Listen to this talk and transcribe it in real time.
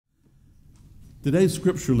Today's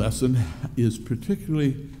scripture lesson is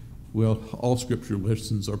particularly, well, all scripture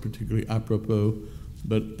lessons are particularly apropos,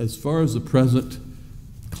 but as far as the present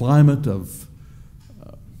climate of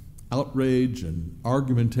outrage and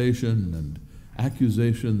argumentation and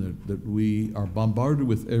accusation that we are bombarded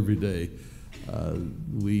with every day,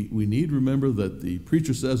 we need to remember that the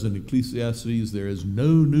preacher says in Ecclesiastes, there is no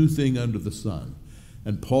new thing under the sun.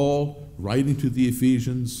 And Paul, writing to the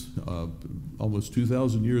Ephesians almost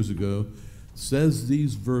 2,000 years ago, says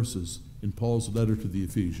these verses in Paul's letter to the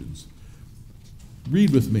Ephesians.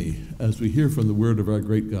 Read with me as we hear from the word of our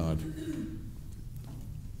great God.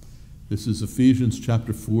 This is Ephesians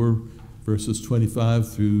chapter 4, verses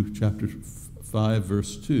 25 through chapter 5,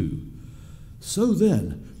 verse 2. So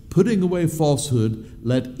then, putting away falsehood,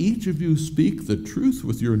 let each of you speak the truth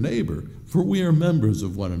with your neighbor, for we are members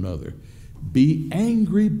of one another. Be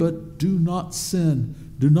angry, but do not sin.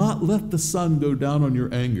 Do not let the sun go down on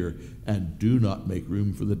your anger, and do not make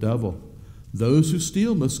room for the devil. Those who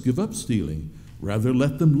steal must give up stealing. Rather,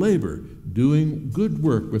 let them labor, doing good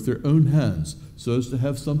work with their own hands, so as to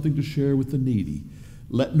have something to share with the needy.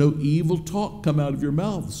 Let no evil talk come out of your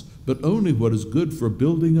mouths, but only what is good for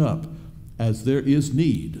building up, as there is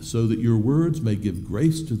need, so that your words may give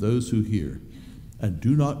grace to those who hear. And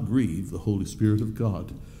do not grieve the Holy Spirit of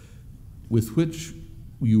God, with which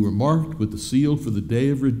you were marked with the seal for the day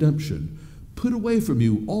of redemption. Put away from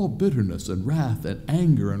you all bitterness and wrath and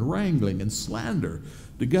anger and wrangling and slander,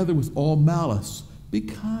 together with all malice. Be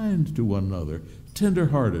kind to one another,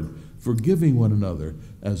 tender-hearted, forgiving one another,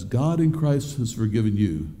 as God in Christ has forgiven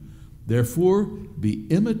you. Therefore, be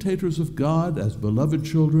imitators of God as beloved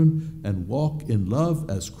children, and walk in love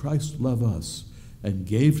as Christ loved us, and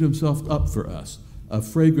gave himself up for us, a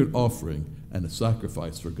fragrant offering and a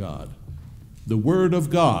sacrifice for God. The word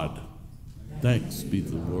of God. Thanks be to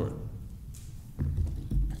the Lord.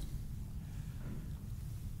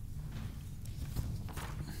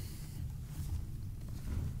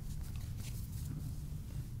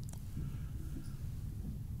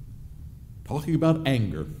 Talking about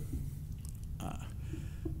anger.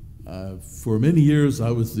 For many years,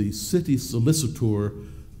 I was the city solicitor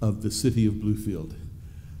of the city of Bluefield.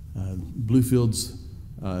 Bluefield's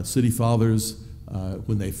city fathers,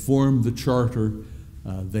 when they formed the charter,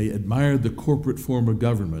 they admired the corporate form of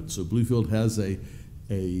government. So Bluefield has a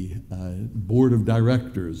board of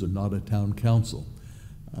directors and not a town council.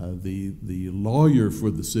 The lawyer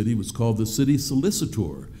for the city was called the city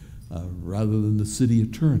solicitor rather than the city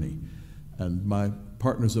attorney. And my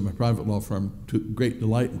partners at my private law firm took great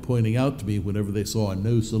delight in pointing out to me whenever they saw a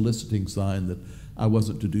no soliciting sign that I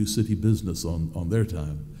wasn't to do city business on their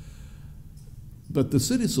time. But the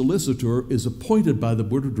city solicitor is appointed by the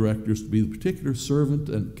board of directors to be the particular servant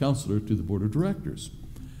and counselor to the board of directors.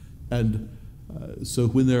 And so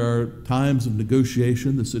when there are times of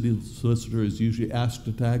negotiation, the city solicitor is usually asked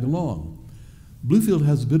to tag along. Bluefield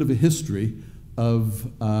has a bit of a history of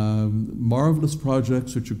marvelous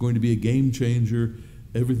projects which are going to be a game changer.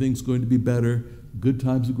 Everything's going to be better. Good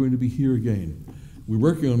times are going to be here again. We're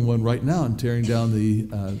working on one right now and tearing down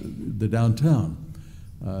the downtown.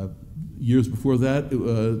 Years before that,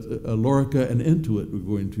 Lorica and Intuit were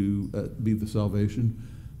going to be the salvation.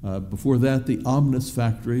 Before that, the Omnis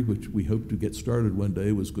factory, which we hope to get started one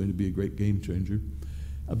day, was going to be a great game changer.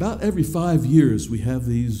 About every 5 years, we have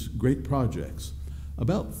these great projects.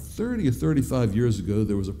 About 30 or 35 years ago,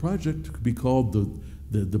 there was a project that could be called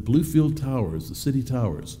the Bluefield Towers, the city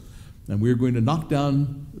towers. And we were going to knock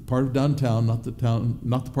down part of downtown, not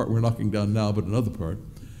the part we're knocking down now, but another part,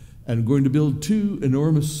 and going to build two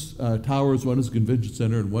enormous towers, one as a convention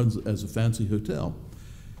center and one as a fancy hotel.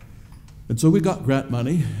 And so we got grant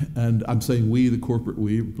money, and I'm saying we, the corporate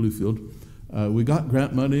we, Bluefield. We got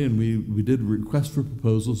grant money, and we did a request for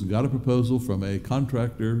proposals and got a proposal from a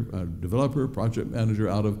contractor, a developer, project manager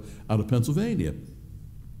out of Pennsylvania.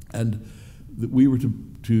 And we were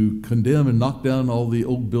to condemn and knock down all the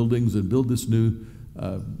old buildings and build this new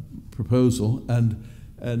proposal.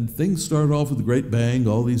 And things started off with a great bang,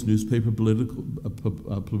 all these newspaper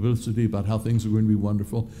publicity about how things are going to be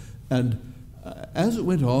wonderful. And as it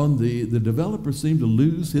went on, the developer seemed to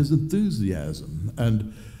lose his enthusiasm.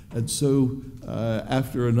 And so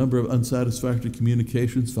after a number of unsatisfactory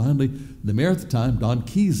communications, finally, the mayor at the time, Don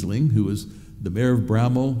Kiesling, who was the mayor of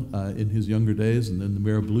Bramall in his younger days, and then the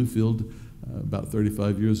mayor of Bluefield about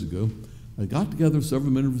 35 years ago, got together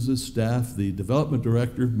several members of his staff, the development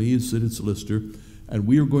director, me as city solicitor, and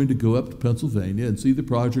we were going to go up to Pennsylvania and see the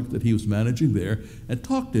project that he was managing there and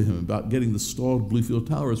talk to him about getting the stalled Bluefield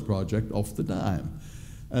Towers project off the dime.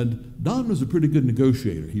 And Don was a pretty good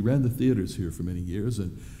negotiator. He ran the theaters here for many years,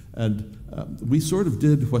 And we sort of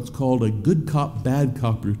did what's called a good cop, bad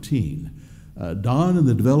cop routine. Don and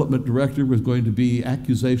the development director was going to be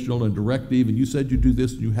accusational and directive, and you said you do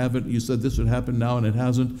this and you haven't, you said this would happen now and it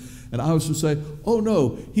hasn't. And I was to say, oh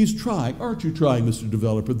no, he's trying. Aren't you trying, Mr.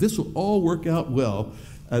 Developer? This will all work out well.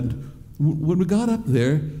 And when we got up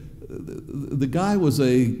there, the guy was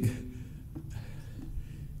if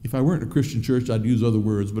I weren't in a Christian church, I'd use other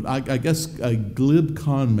words, but I guess a glib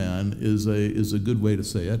con man is a good way to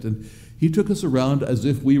say it. And he took us around as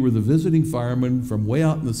if we were the visiting firemen from way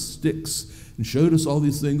out in the sticks and showed us all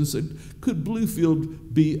these things and said, could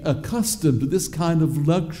Bluefield be accustomed to this kind of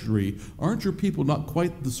luxury? Aren't your people not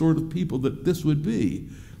quite the sort of people that this would be?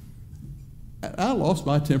 I lost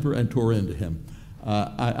my temper and tore into him.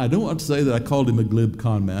 I don't want to say that I called him a glib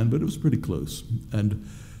con man, but it was pretty close.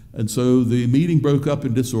 And so the meeting broke up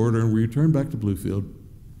in disorder, and we returned back to Bluefield.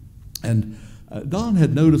 And Don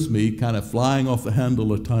had noticed me kind of flying off the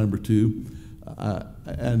handle a time or two,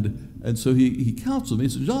 and so he counseled me.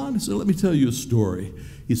 He said, John, he said, let me tell you a story.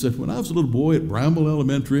 He said, when I was a little boy at Bramble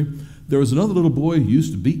Elementary, there was another little boy who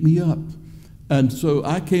used to beat me up. And so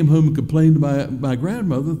I came home and complained to my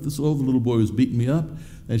grandmother that this other little boy was beating me up.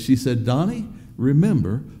 And she said, Donnie,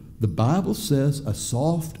 remember, the Bible says a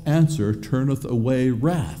soft answer turneth away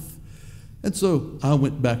wrath. And so I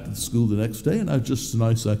went back to the school the next day, and I was just as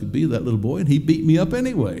nice as I could be, that little boy, and he beat me up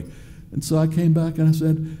anyway. And so I came back and I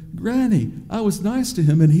said, Granny, I was nice to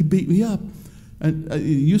him and he beat me up. And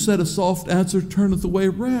you said a soft answer turneth away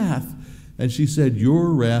wrath. And she said, your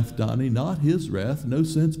wrath, Donnie, not his wrath. No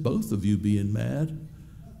sense both of you being mad.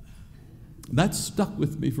 And that stuck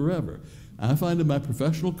with me forever. I find in my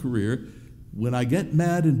professional career, when I get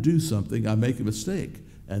mad and do something, I make a mistake.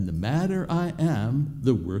 And the madder I am,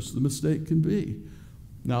 the worse the mistake can be.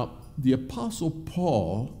 Now, the Apostle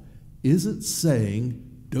Paul isn't saying,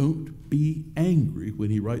 don't be angry when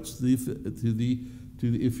he writes to the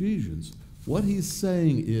Ephesians. What he's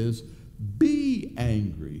saying is, be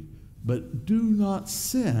angry, but do not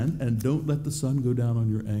sin, and don't let the sun go down on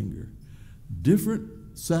your anger.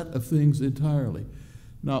 Different set of things entirely.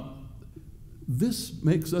 Now, this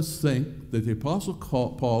makes us think that the Apostle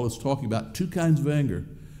Paul is talking about two kinds of anger.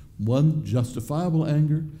 One, justifiable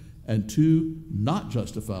anger, and two, not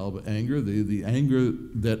justifiable anger, the anger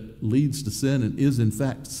that leads to sin and is in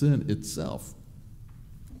fact sin itself.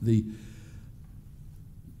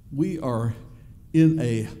 We are in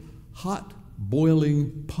a hot,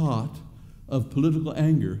 boiling pot of political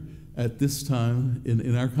anger at this time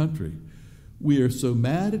in our country. We are so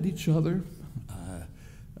mad at each other.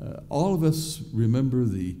 All of us remember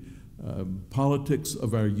the politics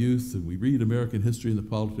of our youth, and we read American history and the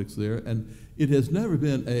politics there, and it has never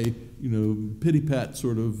been a pity-pat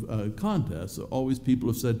sort of contest. So always people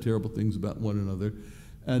have said terrible things about one another,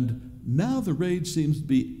 and now the rage seems to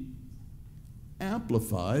be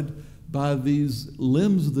amplified by these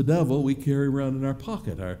limbs of the devil we carry around in our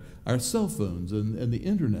pocket, our cell phones and the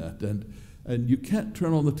internet, and you can't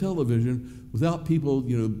turn on the television without people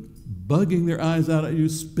bugging their eyes out at you,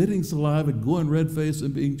 spitting saliva, going red-faced,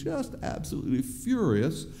 and being just absolutely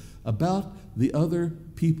furious about the other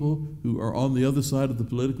people who are on the other side of the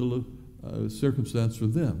political circumstance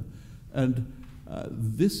from them. And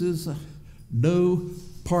this is no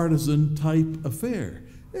partisan type affair.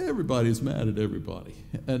 Everybody's mad at everybody.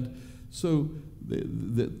 And so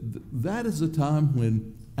that is a time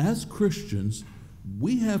when, as Christians,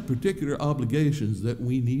 we have particular obligations that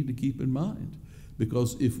we need to keep in mind.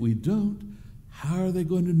 Because if we don't, how are they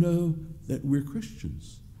going to know that we're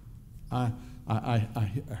Christians? I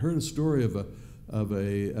heard a story of a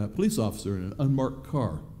police officer in an unmarked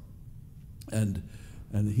car, and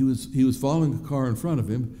he was following a car in front of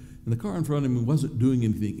him, and the car in front of him wasn't doing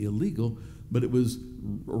anything illegal, but it was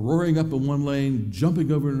roaring up in one lane,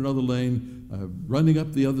 jumping over in another lane, running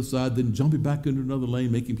up the other side, then jumping back into another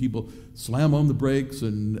lane, making people slam on the brakes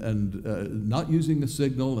and not using a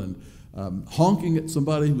signal, and honking at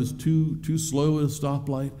somebody who was too slow at a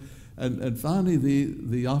stoplight. And finally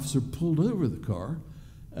the officer pulled over the car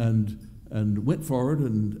and went forward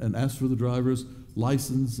and asked for the driver's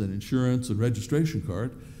license and insurance and registration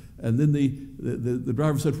card. And then the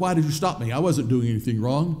driver said, "Why did you stop me? I wasn't doing anything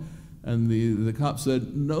wrong." And the cop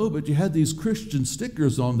said, "No, but you had these Christian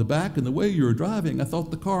stickers on the back, and the way you were driving, I thought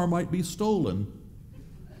the car might be stolen."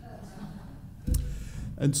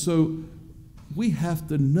 And so we have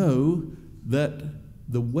to know that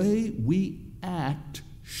the way we act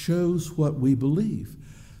shows what we believe.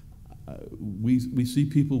 We see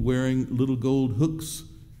people wearing little gold hooks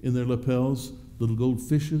in their lapels, little gold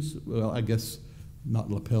fishes. Well, I guess not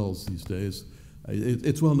lapels these days.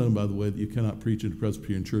 It's well known, by the way, that you cannot preach in a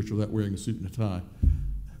Presbyterian church without wearing a suit and a tie.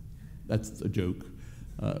 That's a joke.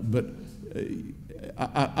 But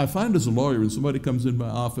I find as a lawyer, when somebody comes in my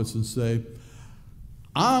office and say,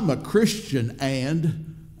 I'm a Christian,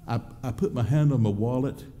 and I put my hand on my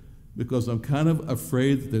wallet because I'm kind of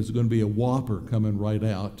afraid that there's going to be a whopper coming right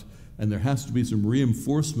out, and there has to be some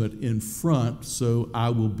reinforcement in front so I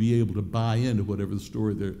will be able to buy into whatever the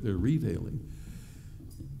story they're retailing.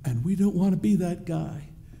 And we don't want to be that guy.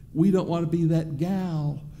 We don't want to be that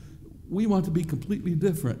gal. We want to be completely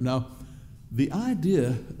different. Now, the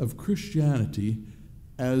idea of Christianity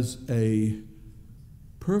as a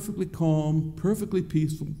perfectly calm, perfectly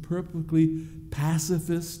peaceful, perfectly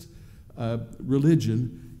pacifist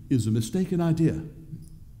religion is a mistaken idea.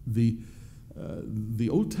 The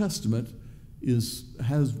Old Testament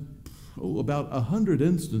has about 100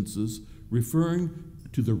 instances referring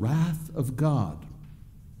to the wrath of God.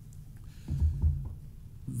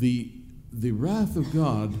 The wrath of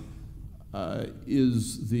God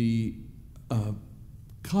is the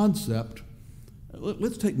concept.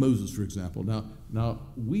 Let's take Moses, for example. Now,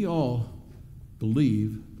 we all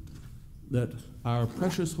believe that our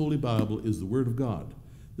precious Holy Bible is the Word of God,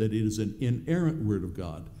 that it is an inerrant Word of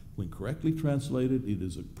God. When correctly translated, it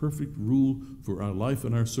is a perfect rule for our life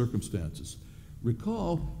and our circumstances.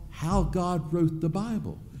 Recall how God wrote the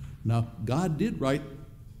Bible. Now, God did write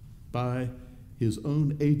by His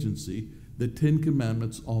own agency the Ten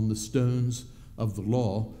Commandments on the stones of the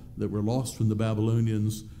law that were lost when the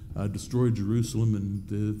Babylonians destroyed Jerusalem in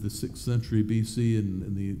the 6th century BC,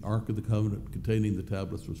 and the Ark of the Covenant containing the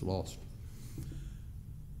tablets was lost.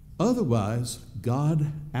 Otherwise,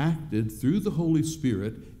 God acted through the Holy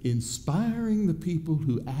Spirit, inspiring the people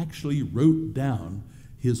who actually wrote down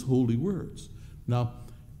His holy words. Now,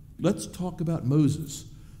 let's talk about Moses.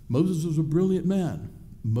 Moses was a brilliant man.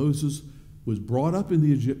 Moses was brought up in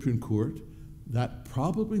the Egyptian court. That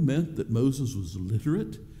probably meant that Moses was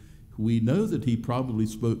literate. We know that he probably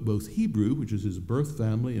spoke both Hebrew, which is his birth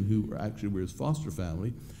family and who actually were his foster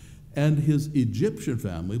family, and his Egyptian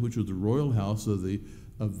family, which was the royal house of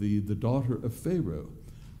the daughter of Pharaoh.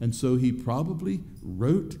 And so he probably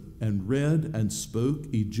wrote and read and spoke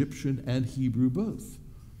Egyptian and Hebrew both.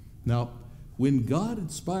 Now, when God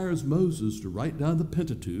inspires Moses to write down the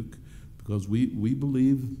Pentateuch, because we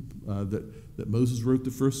believe that Moses wrote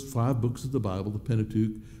the first 5 books of the Bible, the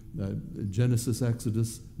Pentateuch, Genesis,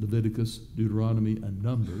 Exodus, Leviticus, Deuteronomy, and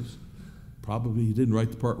Numbers. Probably he didn't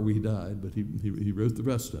write the part where he died, but he wrote the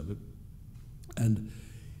rest of it. And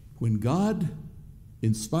when God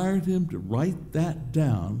inspired him to write that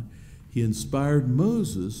down, He inspired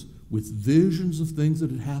Moses with visions of things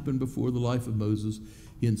that had happened before the life of Moses.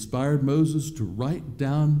 He inspired Moses to write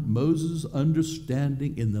down Moses'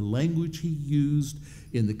 understanding in the language he used,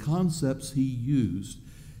 in the concepts he used.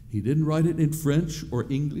 He didn't write it in French or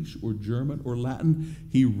English or German or Latin.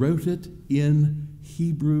 He wrote it in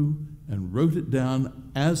Hebrew and wrote it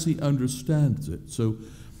down as he understands it. So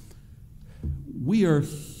we are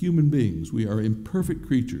human beings. We are imperfect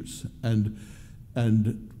creatures. And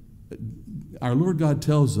our Lord God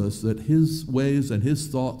tells us that His ways and His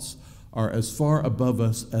thoughts are as far above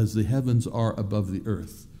us as the heavens are above the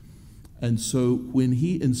earth. And so when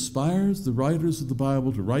He inspires the writers of the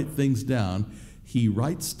Bible to write things down, He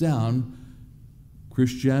writes down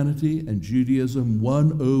Christianity and Judaism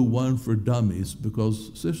 101 for dummies,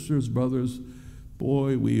 because sisters, brothers,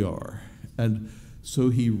 boy, we are. And so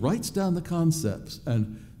He writes down the concepts,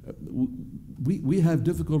 and we have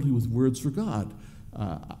difficulty with words for God.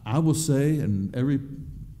 I will say, and every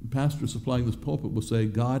pastor supplying this pulpit will say,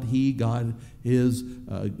 God, He, God, His,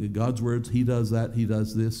 God's words, He does that, He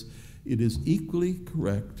does this. It is equally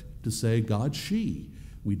correct to say God, she.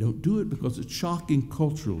 We don't do it because it's shocking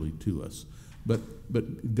culturally to us.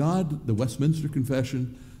 But God, the Westminster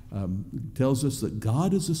Confession, tells us that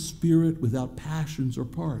God is a spirit without passions or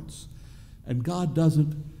parts. And God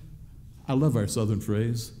doesn't, I love our southern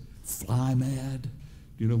phrase, fly mad.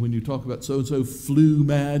 You know, when you talk about so-and-so flew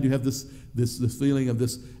mad, you have this feeling of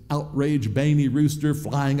this outraged, banny rooster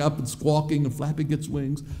flying up and squawking and flapping its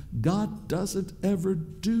wings. God doesn't ever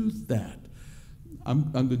do that.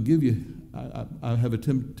 I'm going to give you, I have a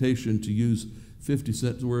temptation to use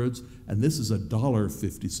 50-cent words, and this is a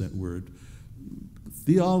 $1.50 word.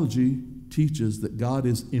 Theology teaches that God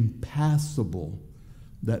is impassible.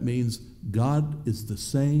 That means God is the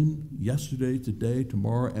same yesterday, today,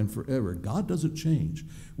 tomorrow, and forever. God doesn't change.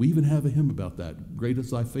 We even have a hymn about that. Great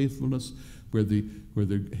is thy faithfulness, where the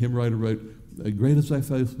hymn writer wrote, great is thy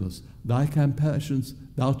faithfulness, thy compassions,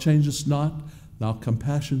 thou changest not, thy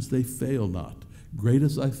compassions, they fail not. Great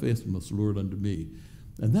is thy faithfulness, Lord, unto me.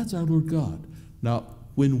 And that's our Lord God. Now,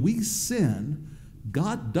 when we sin,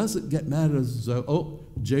 God doesn't get mad at us and say, oh,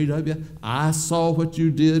 JW, I saw what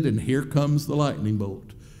you did, and here comes the lightning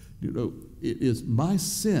bolt. You know, it is my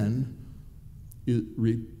sin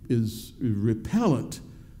is repellent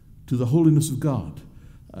to the holiness of God.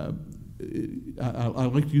 I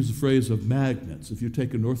like to use the phrase of magnets. If you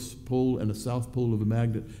take a north pole and a south pole of a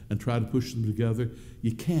magnet and try to push them together,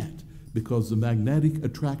 you can't, because the magnetic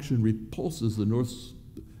attraction repulses the north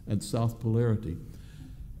and south polarity.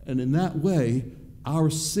 And in that way, our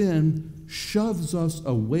sin shoves us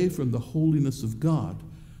away from the holiness of God,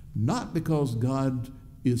 not because God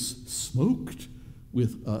is smoked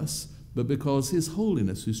with us, but because his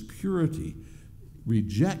holiness, his purity,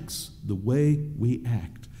 rejects the way we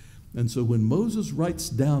act. And so when Moses writes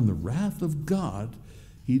down the wrath of God,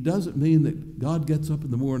 he doesn't mean that God gets up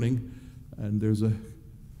in the morning, and there's a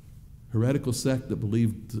heretical sect that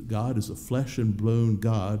believed that God is a flesh and blown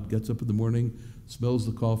God, gets up in the morning, smells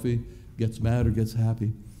the coffee, gets mad or gets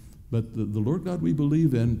happy. But the Lord God we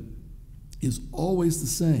believe in is always the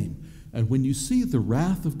same. And when you see the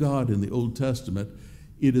wrath of God in the Old Testament,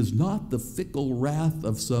 it is not the fickle wrath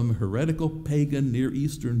of some heretical pagan Near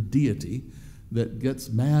Eastern deity that gets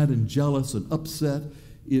mad and jealous and upset.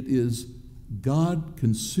 It is God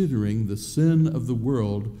considering the sin of the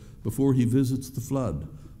world before he visits the flood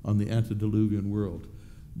on the antediluvian world.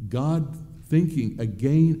 God thinking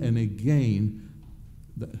again and again,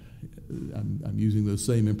 I'm using those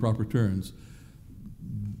same improper terms,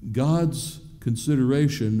 God's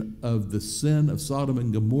consideration of the sin of Sodom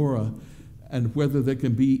and Gomorrah and whether there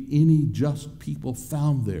can be any just people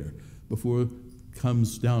found there before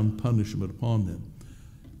comes down punishment upon them.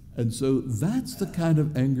 And so that's the kind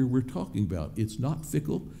of anger we're talking about. It's not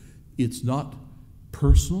fickle. It's not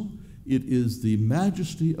personal. It is the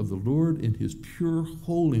majesty of the Lord in his pure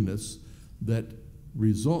holiness that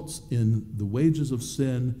results in the wages of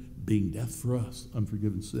sin being death for us,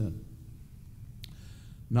 unforgiven sin.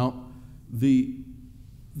 Now, the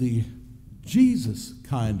Jesus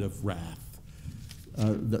kind of wrath,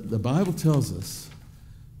 the Bible tells us,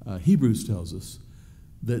 Hebrews tells us,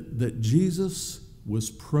 that Jesus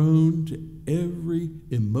was prone to every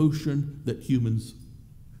emotion that humans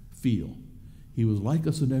feel. He was like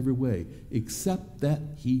us in every way, except that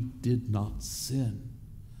he did not sin.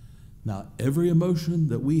 Now, every emotion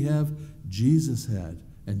that we have, Jesus had,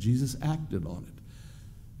 and Jesus acted on it.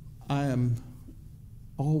 I am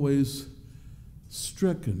always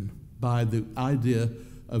stricken by the idea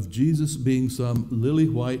of Jesus being some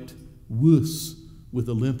lily-white wuss with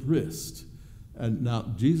a limp wrist. And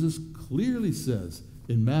now Jesus clearly says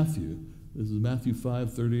in Matthew, this is Matthew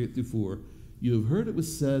 5:38-4, you have heard it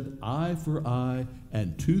was said, eye for eye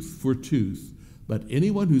and tooth for tooth, but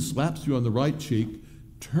anyone who slaps you on the right cheek,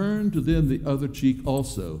 turn to them the other cheek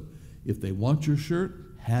also. If they want your shirt,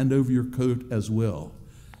 hand over your coat as well.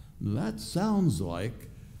 That sounds like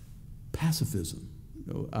pacifism.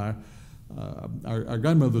 You know, our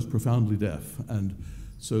grandmother was profoundly deaf, and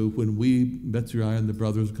so when Betsy and I and the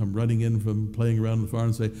brothers come running in from playing around the farm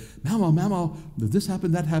and say, Mama, Mama, this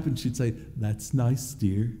happened, that happened, she'd say, that's nice,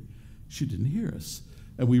 dear. She didn't hear us.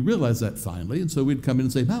 And we realized that finally, and so we'd come in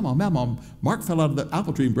and say, Mama, Mama, Mark fell out of the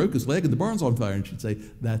apple tree and broke his leg and the barn's on fire. And she'd say,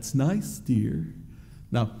 that's nice, dear.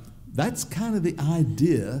 Now, that's kind of the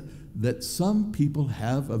idea that some people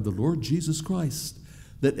have of the Lord Jesus Christ,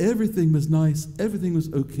 that everything was nice, everything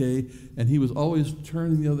was okay, and he was always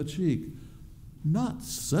turning the other cheek. Not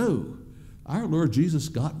so. Our Lord Jesus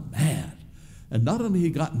got mad. And not only he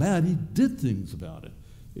got mad, he did things about it.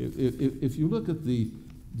 If you look at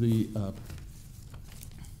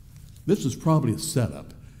this was probably a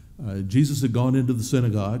setup. Jesus had gone into the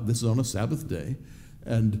synagogue. This is on a Sabbath day.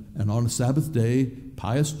 And on a Sabbath day,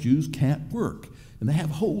 pious Jews can't work. And they have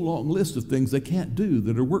a whole long list of things they can't do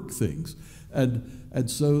that are work things. And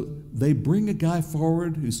so they bring a guy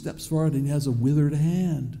forward who steps forward and he has a withered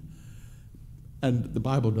hand. And the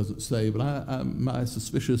Bible doesn't say, but my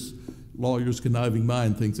suspicious lawyer's conniving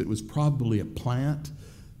mind thinks it was probably a plant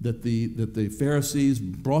that the Pharisees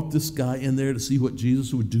brought this guy in there to see what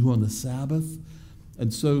Jesus would do on the Sabbath.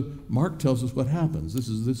 And so Mark tells us what happens. This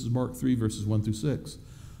is Mark 3, verses 1-6.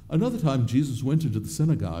 Another time Jesus went into the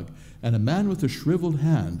synagogue, and a man with a shriveled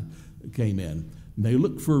hand came in. And they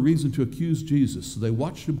looked for a reason to accuse Jesus, so they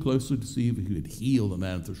watched him closely to see if he could heal the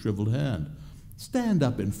man with the shriveled hand. Stand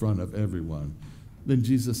up in front of everyone. Then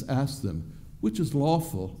Jesus asked them, which is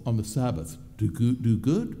lawful on the Sabbath, to do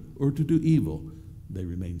good or to do evil? They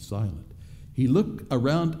remained silent. He looked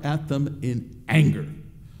around at them in anger,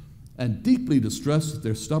 and deeply distressed at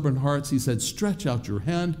their stubborn hearts, he said, stretch out your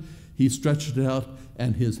hand. He stretched it out,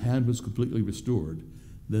 and his hand was completely restored.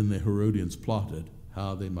 Then the Herodians plotted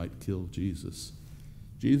how they might kill Jesus.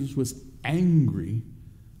 Jesus was angry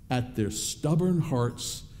at their stubborn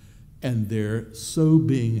hearts and their so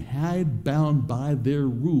being hide-bound by their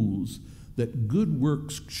rules that good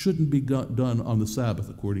works shouldn't be done on the Sabbath,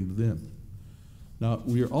 according to them. Now,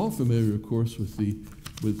 we are all familiar, of course,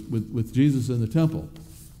 with Jesus in the temple.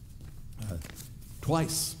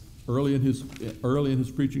 Twice, early in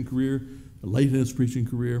his preaching career, late in his preaching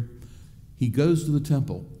career, he goes to the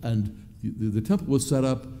temple, and the temple was set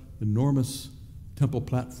up, enormous temple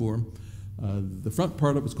platform. The front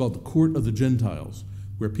part of it was called the Court of the Gentiles,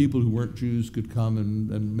 where people who weren't Jews could come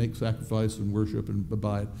and make sacrifice and worship and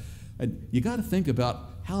buy it. And you got to think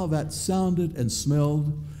about how that sounded and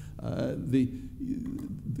smelled,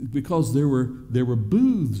 because there were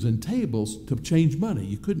booths and tables to change money.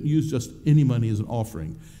 You couldn't use just any money as an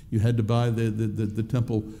offering. You had to buy the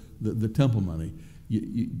temple money.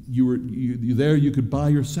 You there you could buy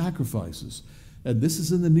your sacrifices. And this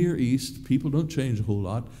is in the Near East. People don't change a whole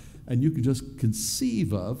lot. And you can just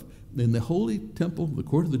conceive of, in the holy temple, the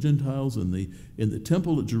court of the Gentiles, in the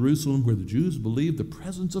temple at Jerusalem, where the Jews believed the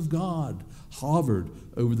presence of God hovered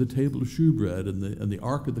over the table of shewbread and the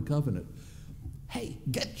Ark of the Covenant. Hey,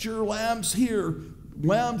 get your lambs here,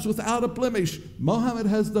 lambs without a blemish. Mohammed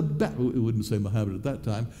has the best, it wouldn't say Mohammed at that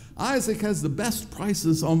time, Isaac has the best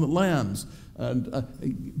prices on the lambs, and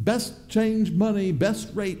best change money, best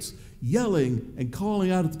rates, yelling and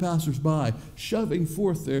calling out at the passers-by, shoving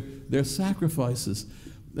forth their sacrifices.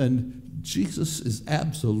 And Jesus is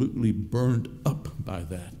absolutely burned up by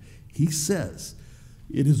that. He says,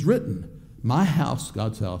 it is written, my house,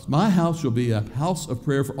 God's house, my house shall be a house of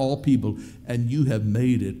prayer for all people, and you have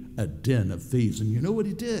made it a den of thieves. And you know what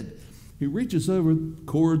he did? He reaches over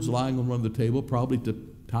cords lying on one of the table, probably to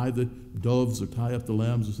tie the doves or tie up the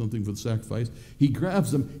lambs or something for the sacrifice. He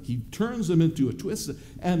grabs them, he turns them into a twist,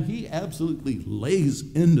 and he absolutely lays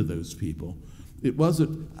into those people. It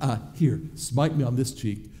wasn't, here, smite me on this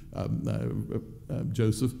cheek,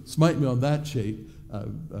 Joseph, smite me on that cheek,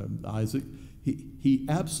 Isaac. He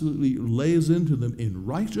absolutely lays into them in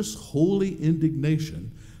righteous, holy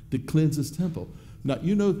indignation to cleanse his temple. Now,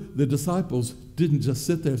 you know, the disciples didn't just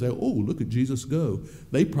sit there and say, oh, look at Jesus go.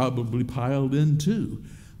 They probably piled in too.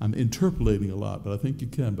 I'm interpolating a lot, but I think you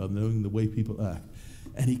can by knowing the way people act.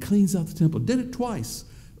 And he cleans out the temple. Did it twice,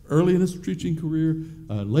 early in his preaching career,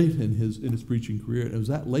 late in his preaching career. And it was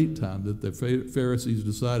that late time that the Pharisees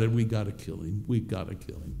decided, we got to kill him. We got to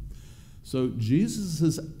kill him. So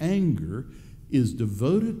Jesus' anger is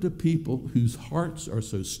devoted to people whose hearts are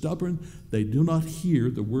so stubborn they do not hear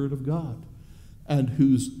the word of God, and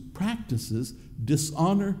whose practices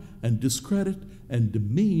dishonor and discredit and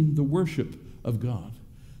demean the worship of God.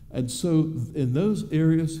 And so in those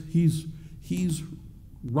areas, he's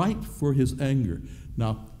right for his anger.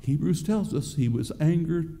 Now, Hebrews tells us he was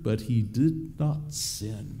angered, but he did not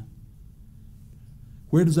sin.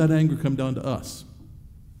 Where does that anger come down to us?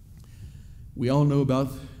 We all know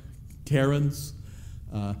about Karens.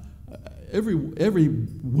 Every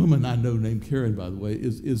woman I know named Karen, by the way,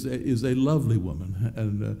 is a lovely woman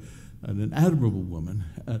and an admirable woman.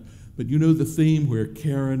 But you know the theme where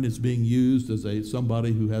Karen is being used as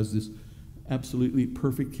somebody who has this absolutely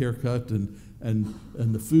perfect haircut, and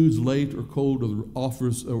the food's late or cold,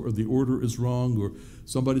 or the order is wrong, or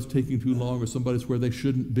somebody's taking too long, or somebody's where they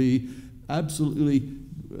shouldn't be. Absolutely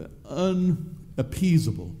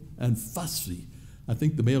unappeasable and fussy. I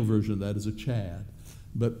think the male version of that is a Chad.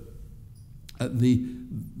 But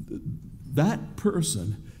that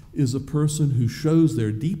person is a person who shows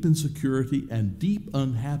their deep insecurity and deep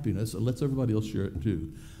unhappiness and lets everybody else share it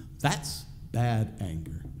too. That's bad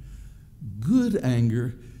anger. Good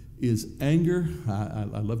anger is anger. I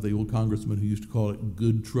love the old congressman who used to call it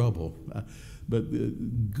good trouble. But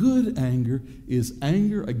good anger is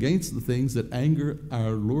anger against the things that anger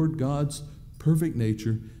our Lord God's perfect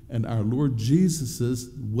nature and our Lord Jesus'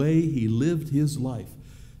 way he lived his life.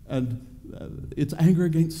 And it's anger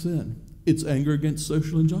against sin. It's anger against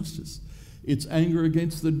social injustice. It's anger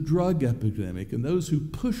against the drug epidemic and those who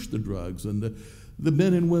push the drugs, and the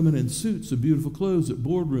men and women in suits and beautiful clothes at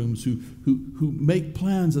boardrooms who make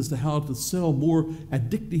plans as to how to sell more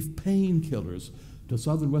addictive painkillers to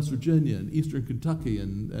southern West Virginia and eastern Kentucky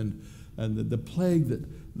and the plague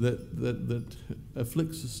that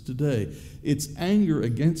afflicts us today. It's anger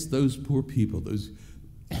against those poor people, those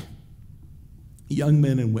young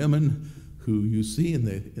men and women who you see in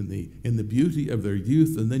the beauty of their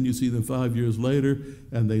youth, and then you see them 5 years later,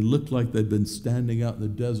 and they look like they've been standing out in the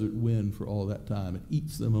desert wind for all that time. It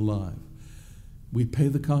eats them alive. We pay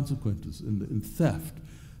the consequences in theft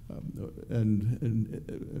and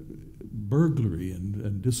burglary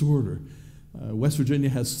and disorder. West Virginia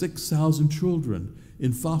has 6,000 children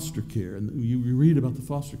in foster care, and you read about the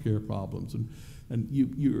foster care problems, and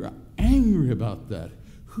you're angry about that.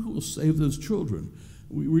 Who will save those children?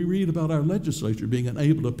 We read about our legislature being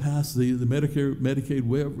unable to pass the Medicaid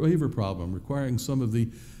waiver problem, requiring some of the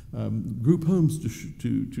group homes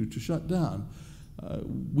to shut down.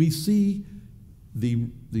 We see the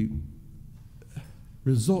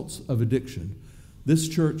results of addiction. This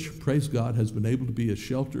church, praise God, has been able to be a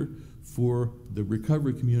shelter for the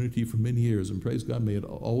recovery community for many years, and praise God, may it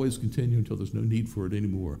always continue until there's no need for it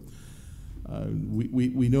anymore.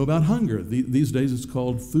 We know about hunger. These days it's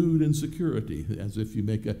called food insecurity, as if you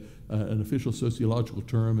make an official sociological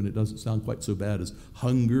term and it doesn't sound quite so bad as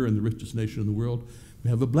hunger in the richest nation in the world. We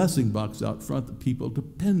have a blessing box out front that people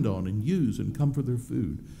depend on and use and come for their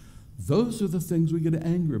food. Those are the things we get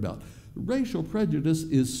angry about. Racial prejudice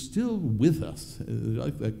is still with us,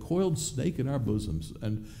 like a coiled snake in our bosoms,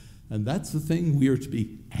 and that's the thing we are to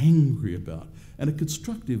be angry about, and a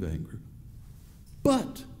constructive anger.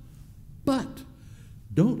 But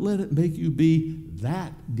don't let it make you be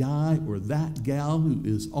that guy or that gal who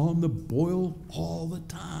is on the boil all the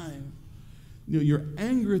time. You know, you're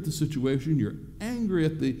angry at the situation, you're angry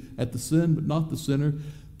at the sin, but not the sinner,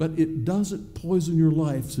 but it doesn't poison your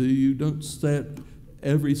life so you don't say it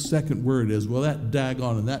every second word is, well, that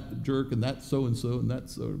daggone and that jerk and that so-and-so and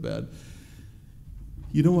that's so bad.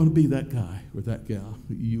 You don't want to be that guy or that gal.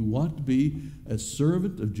 You want to be a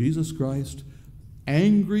servant of Jesus Christ,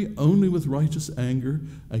 angry only with righteous anger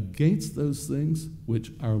against those things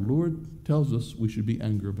which our Lord tells us we should be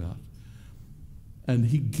angry about. And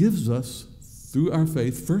he gives us, through our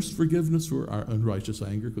faith, first forgiveness for our unrighteous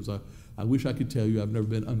anger, because I wish I could tell you I've never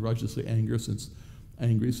been unrighteously angry since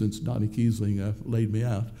Donnie Kiesling laid me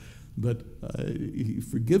out. But he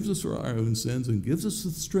forgives us for our own sins and gives us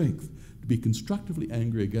the strength to be constructively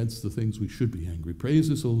angry against the things we should be angry. Praise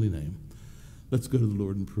his holy name. Let's go to the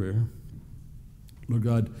Lord in prayer. Lord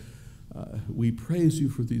God, we praise you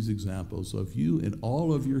for these examples of you in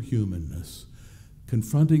all of your humanness,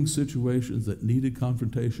 confronting situations that needed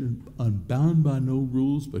confrontation, unbound by no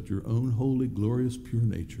rules but your own holy, glorious, pure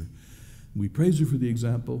nature. We praise you for the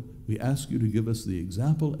example. We ask you to give us the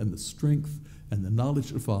example and the strength and the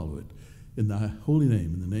knowledge to follow it. In thy holy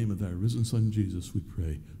name, in the name of thy risen Son, Jesus, we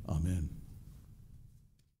pray. Amen.